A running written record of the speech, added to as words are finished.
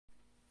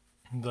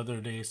The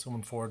other day,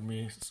 someone forwarded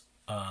me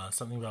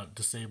something about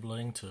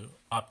disabling to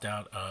opt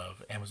out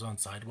of Amazon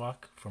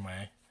Sidewalk for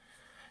my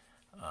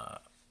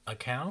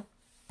account.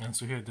 And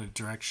so here are the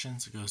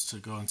directions. It goes to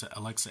go into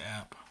Alexa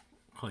app,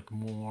 click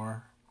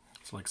more,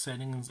 select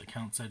settings,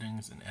 account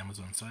settings, and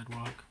Amazon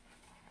Sidewalk.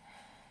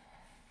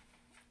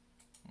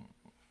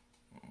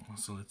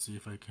 So let's see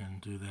if I can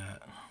do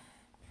that.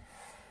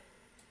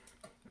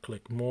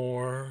 Click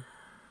more,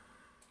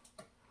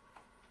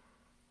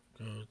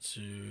 go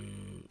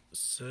to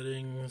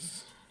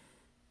settings,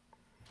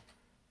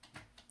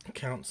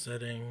 account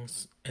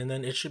settings, and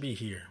then it should be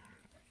here.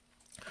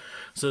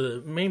 So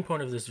the main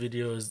point of this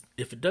video is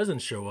if it doesn't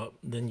show up,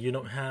 then you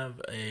don't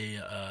have a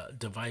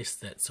device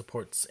that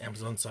supports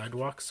Amazon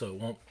Sidewalk, so it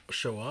won't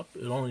show up.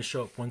 It'll only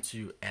show up once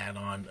you add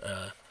on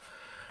a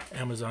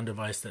Amazon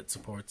device that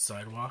supports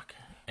Sidewalk.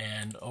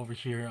 And over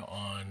here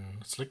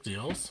on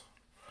slickdeals,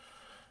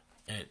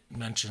 it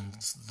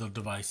mentions the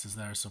devices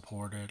that are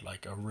supported,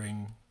 like a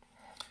Ring,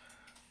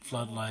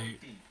 Floodlight,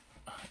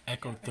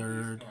 Echo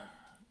Third,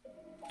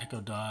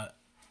 Echo Dot.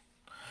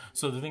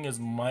 So the thing is,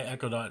 my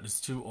Echo Dot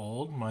is too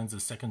old. Mine's a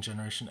second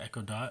generation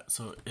Echo Dot,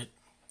 so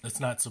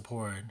it's not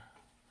supported.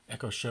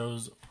 Echo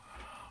Shows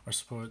are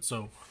supported.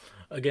 So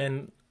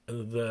again,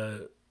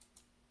 the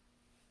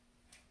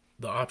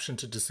option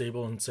to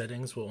disable in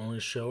settings will only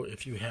show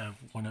if you have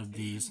one of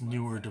these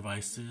newer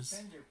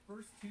devices.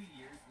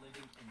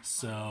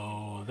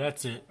 So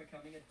that's it.